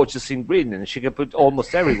gorgeous ingredient. She can put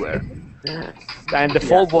almost everywhere. And the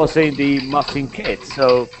fault was in the muffin kit.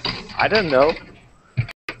 So I don't know.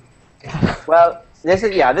 Well, this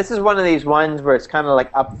is one of these ones where it's kind of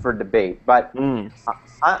like up for debate. But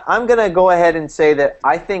I'm going to go ahead and say that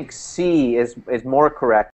I think C is more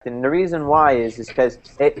correct. And the reason why is because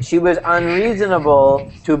she was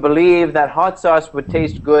unreasonable to believe that hot sauce would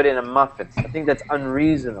taste good in a muffin. I think that's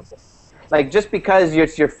unreasonable. Like, just because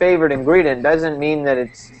it's your favorite ingredient doesn't mean that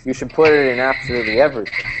you should put it in absolutely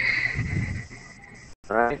everything.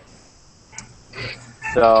 Right?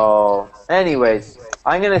 So, anyways,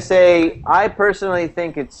 I'm going to say I personally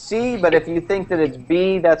think it's C, but if you think that it's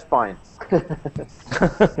B, that's fine.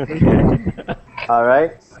 All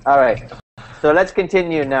right? All right. So let's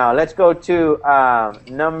continue now. Let's go to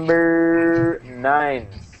number 9.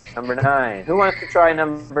 Number 9. Who wants to try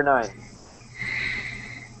number 9?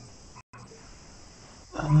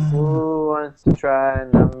 Who wants to try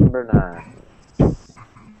number 9?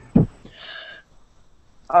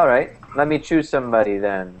 All right. Let me choose somebody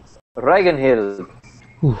then. Regenhild.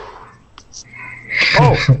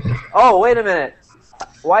 Oh, wait a minute.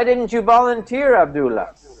 Why didn't you volunteer,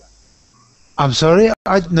 Abdullah? I'm sorry.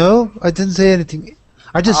 I didn't say anything.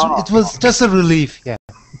 It was just a relief. Yeah.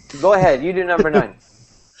 Go ahead. You do number 9.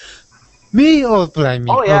 Me or blame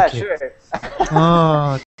me? Oh yeah, Okay. sure.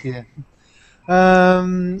 Oh dear.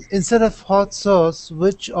 Instead of hot sauce,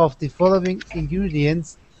 which of the following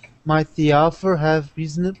ingredients might the author have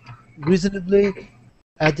reasonably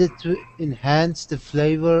added to enhance the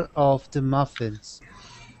flavor of the muffins?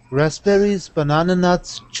 Raspberries, banana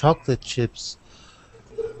nuts, chocolate chips.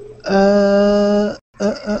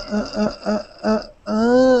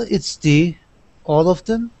 It's D. All of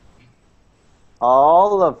them?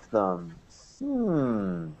 All of them.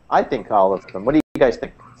 I think all of them. What do you guys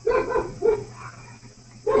think?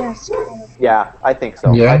 Yes. Yeah, I think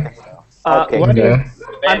so. Yeah. I think so. Okay.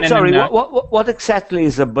 I'm sorry. What exactly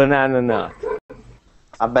is a banana nut?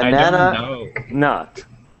 A banana nut.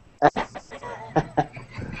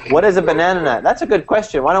 What is a banana nut? That's a good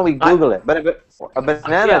question. Why don't we Google it? But a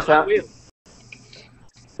banana nut.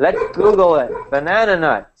 Let's Google it. Banana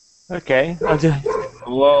nut. Okay. I'll do it.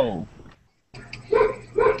 Whoa.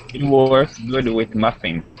 It works good with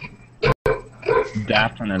muffin.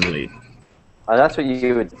 Definitely. Oh, that's what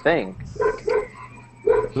you would think.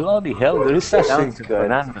 Bloody hell! There is such thing as a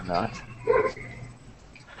banana nut.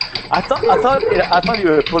 I thought you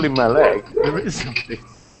were pulling my leg. There is something.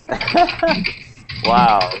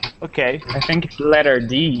 Wow. Okay. I think it's letter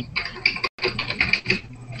D.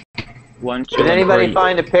 1, 2, Did anybody 3.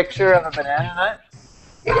 find a picture of a banana nut?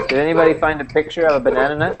 Did anybody find a picture of a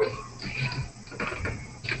banana nut?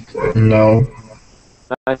 No.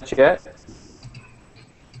 Not yet.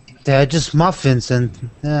 They're just muffins and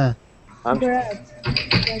yeah. Bread.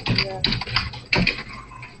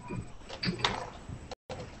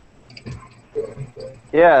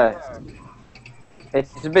 Yeah.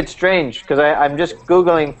 It's a bit strange because I'm just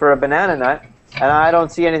Googling for a banana nut and I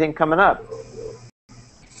don't see anything coming up.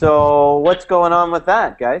 So what's going on with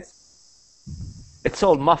that, guys? It's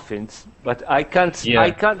all muffins, but I can't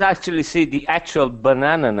actually see the actual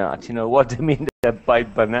banana nut. You know what they mean by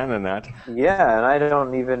banana nut? Yeah, and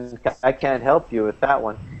I can't help you with that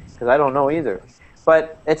one because I don't know either.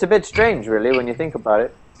 But it's a bit strange, really, when you think about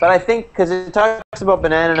it. But I think because it talks about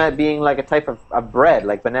banana nut being like a type of bread,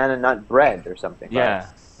 like banana nut bread or something. Yeah.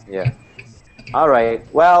 Right? Yeah. All right.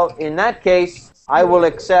 Well, in that case, I will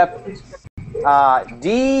accept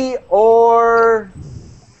D or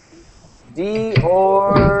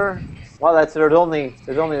well, there's only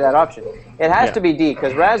that option. It has to be D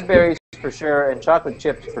because raspberries for sure and chocolate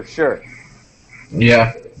chips for sure.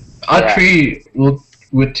 Yeah. All three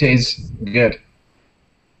would taste good.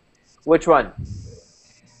 Which one?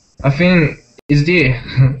 I think it's D.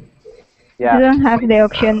 Yeah. You don't have the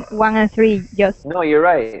option 1 and 3. Just No, you're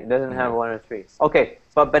right. It doesn't have 1 or 3. Okay,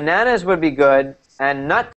 but bananas would be good and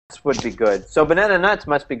nuts would be good. So banana nuts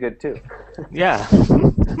must be good too. Yeah.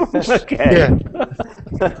 Okay. Yeah.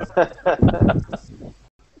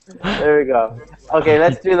 There we go. Okay,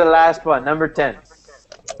 let's do the last one, number 10.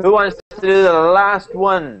 Who wants to do the last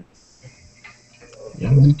one?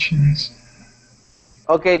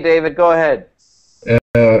 Okay, David, go ahead.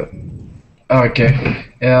 Okay.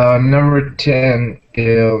 Number 10.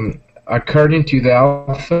 According to the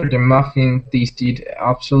author, the muffin tasted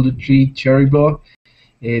absolutely terrible.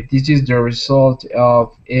 This is the result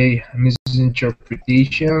of A.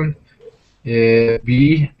 Misinterpretation,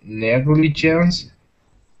 B. Negligence,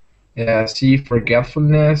 C.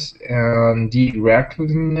 Forgetfulness, and D.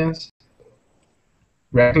 Recklessness.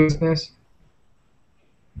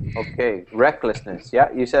 Okay, recklessness. Yeah,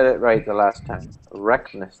 you said it right the last time.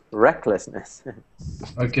 Recklessness.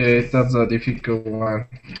 Okay, that's a difficult one.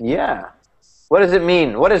 Yeah. What does it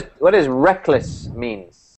mean? What does reckless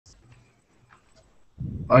mean?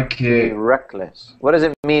 Okay. Be reckless. What does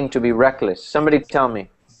it mean to be reckless? Somebody tell me.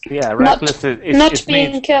 Yeah, reckless is not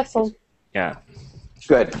being careful. Yeah.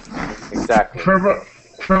 Good. Exactly.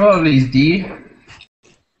 Probably is D.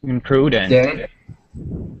 Imprudent. Then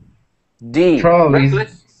D. Probably.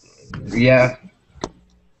 Reckless? Yeah.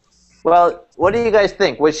 Well, what do you guys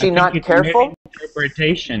think? Was she not careful?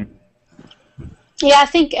 Interpretation. Yeah, I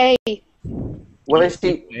think A.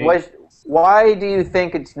 Why do you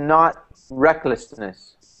think it's not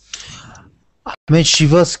recklessness? I mean, she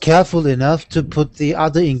was careful enough to put the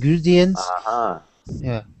other ingredients.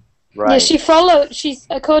 Yeah. Right. Yeah,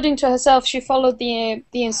 according to herself, she followed the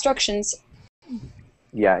instructions.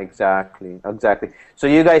 Yeah, exactly. So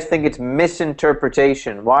you guys think it's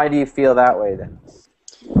misinterpretation. Why do you feel that way then?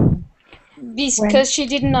 Because she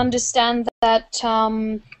didn't understand that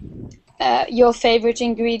your favorite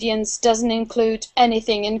ingredients doesn't include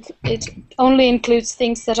anything, and it only includes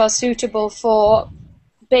things that are suitable for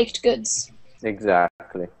baked goods.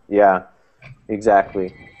 Exactly. Yeah.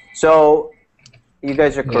 Exactly. So you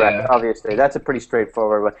guys are correct. Obviously, that's a pretty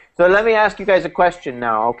straightforward one. So let me ask you guys a question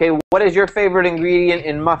now. Okay, what is your favorite ingredient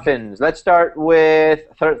in muffins? Let's start with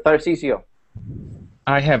Tarcisio.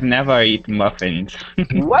 I have never eaten muffins.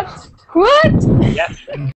 What? What? Yes,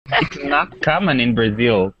 it's not common in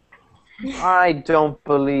Brazil. I don't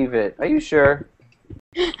believe it. Are you sure?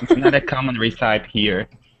 It's not a common recipe here.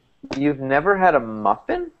 You've never had a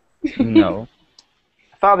muffin? No.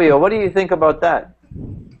 Fabio, what do you think about that?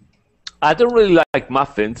 I don't really like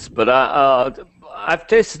muffins, but I've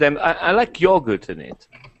tasted them. I like yogurt in it.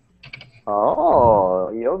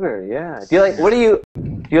 Oh, yogurt, yeah. Do you like? Do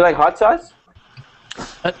you like hot sauce?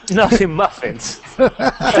 Not in muffins. Yeah,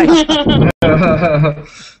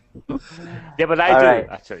 but I do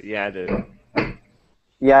actually. Yeah, I do.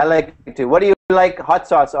 Yeah, I like it too. What do you like hot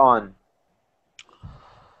sauce on?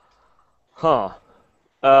 Huh.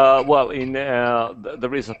 Well,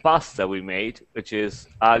 there is a pasta we made, which is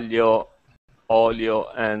aglio, olio,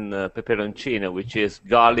 and peperoncino, which is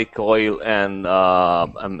garlic oil and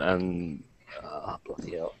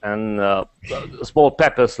small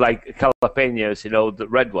peppers like jalapenos, the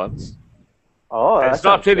red ones. Oh, it's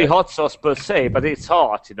not really hot sauce per se, but it's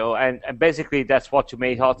hot, and basically that's what you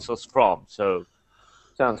made hot sauce from. So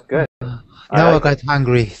sounds good. Now I got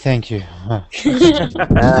hungry. Thank you.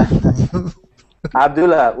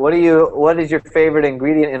 Abdullah, what is your favorite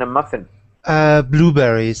ingredient in a muffin?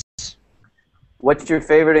 Blueberries. What's your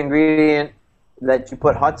favorite ingredient that you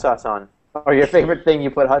put hot sauce on? Or your favorite thing you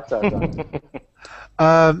put hot sauce on?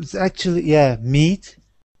 Actually, yeah, meat.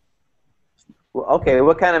 Well, okay,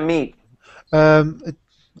 what kind of meat?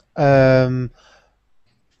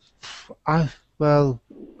 Well,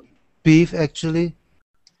 beef actually.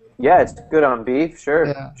 Yeah, it's good on beef. Sure,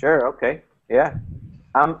 yeah. Sure, okay, yeah.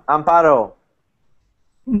 Amparo.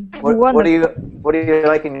 What do you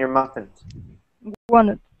like in your muffins?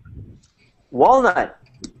 Walnut. Walnut.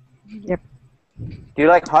 Yep. Do you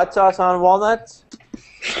like hot sauce on walnuts?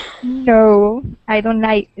 No, I don't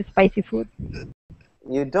like spicy food.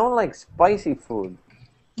 You don't like spicy food.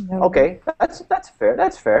 No. Okay, that's fair.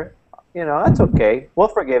 That's fair. That's okay. We'll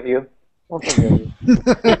forgive you. We'll forgive you.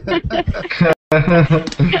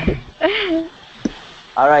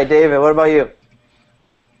 All right, David. What about you?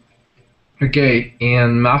 Okay,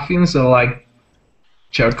 and muffins are like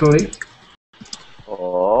chocolate.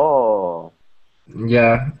 Oh.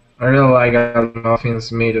 Yeah, I really like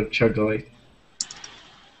muffins made of chocolate.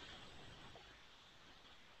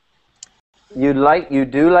 You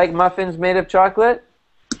do like muffins made of chocolate?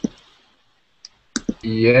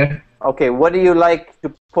 Yeah. Okay, what do you like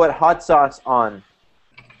to put hot sauce on?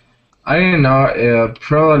 I don't know,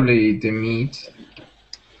 probably the meat.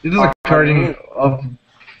 It is according of,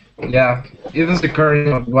 yeah, it is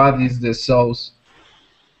according of what is the sauce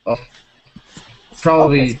of,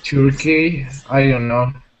 probably turkey, I don't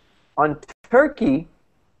know. On turkey?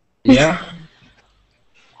 Yeah.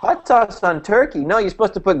 Hot sauce on turkey? No, you're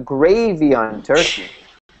supposed to put gravy on turkey.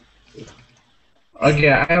 Okay,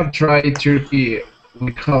 I have tried turkey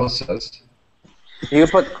with hot sauce. You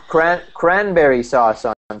put cranberry sauce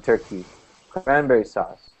on turkey. Cranberry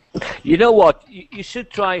sauce. You know what? You should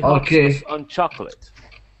try hot sauce on chocolate.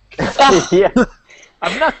 Yeah.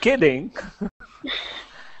 I'm not kidding.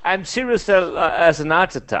 I'm serious as an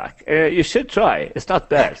heart attack. You should try. It's not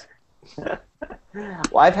bad.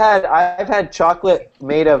 Well, I've had chocolate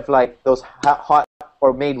made of like those hot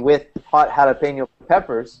or made with hot jalapeno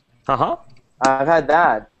peppers. Uh-huh. I've had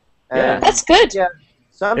that. Yeah. That's good. Yeah.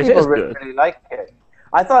 Some people really like it.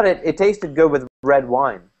 I thought it tasted good with red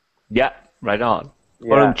wine. Yeah, right on.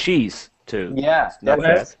 Yeah. Or on cheese too. Yeah, not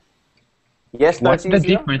bad. Yes, what's the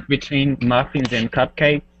difference between muffins and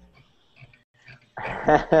cupcakes?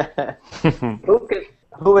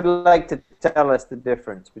 Who would like to tell us the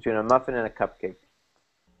difference between a muffin and a cupcake?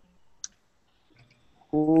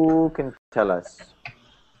 Who can tell us?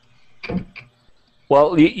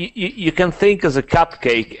 Well, you can think as a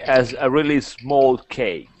cupcake as a really small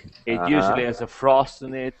cake. It usually has a frost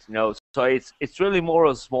in it, so it's really more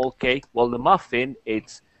a small cake. Well, the muffin,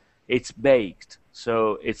 it's baked,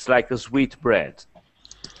 so it's like a sweet bread.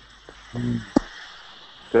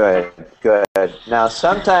 Good. Now,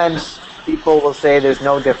 sometimes people will say there's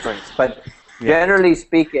no difference, but generally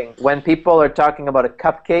speaking, when people are talking about a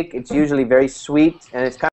cupcake, it's usually very sweet and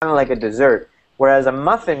it's kind of like a dessert. Whereas a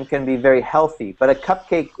muffin can be very healthy, but a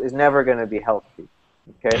cupcake is never going to be healthy.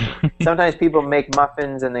 Okay. Sometimes people make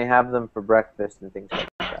muffins and they have them for breakfast and things like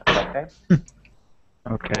that. Okay.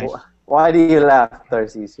 Okay. Why do you laugh,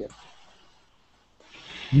 Tarcisio?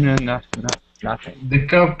 No, nothing. The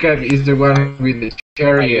cupcake is the one with the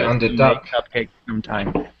cherry I on used the to top. make cupcakes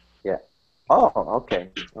sometimes. Yeah. Oh, okay.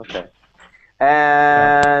 Okay.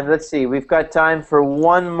 And let's see. We've got time for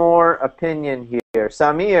one more opinion here.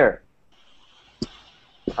 Samir.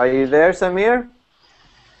 Are you there, Samir?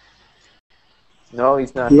 No,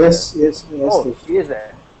 he's not Yes, there. yes, yes. Oh, he is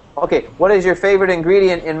there. Okay. What is your favorite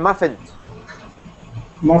ingredient in muffins?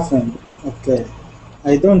 Muffin. Okay.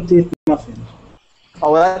 I don't eat muffin.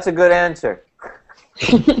 Oh, well, that's a good answer.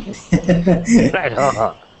 Right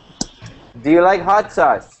on. Do you like hot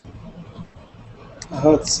sauce?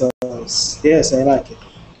 Hot sauce. Yes, I like it.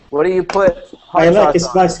 What do you put hot I like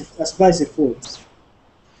sauce on? spicy foods.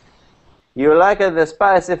 You like the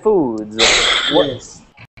spicy foods. Yes.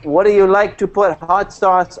 What do you like to put hot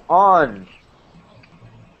sauce on?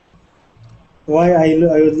 Why I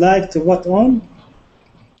would like to put on?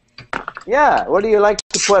 Yeah, what do you like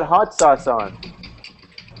to put hot sauce on?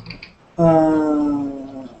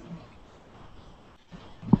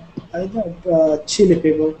 I don't chili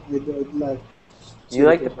pepper. I don't like. You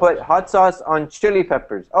like to put hot sauce on chili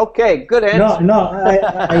peppers. Okay, good answer. No, I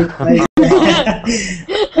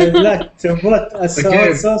I'd like to put a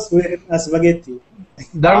Okay. sauce with a spaghetti.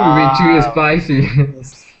 That would be too spicy.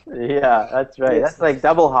 Yes. Yeah, that's right. Yes. That's like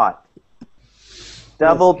double hot.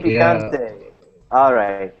 Double Yeah. picante. All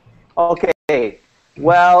right. Okay.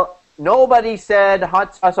 Well, nobody said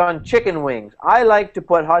hot sauce on chicken wings. I like to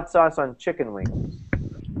put hot sauce on chicken wings.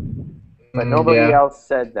 But nobody Yeah. else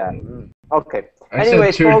said that. Okay. I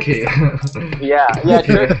Anyways, said turkey. Yeah,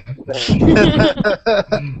 turkey.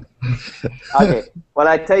 Okay. Well,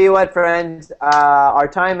 I tell you what, friends, our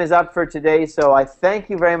time is up for today, so I thank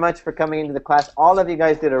you very much for coming into the class. All of you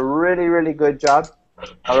guys did a really, really good job.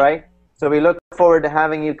 All right? So we look forward to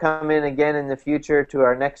having you come in again in the future to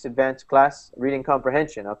our next advanced class, reading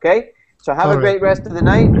comprehension, okay? So have a great rest of the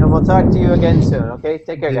night, and we'll talk to you again soon, okay?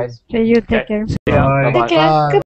 Take care, guys. See you. Take care. Yeah, Bye. bye-bye. Take care. Bye.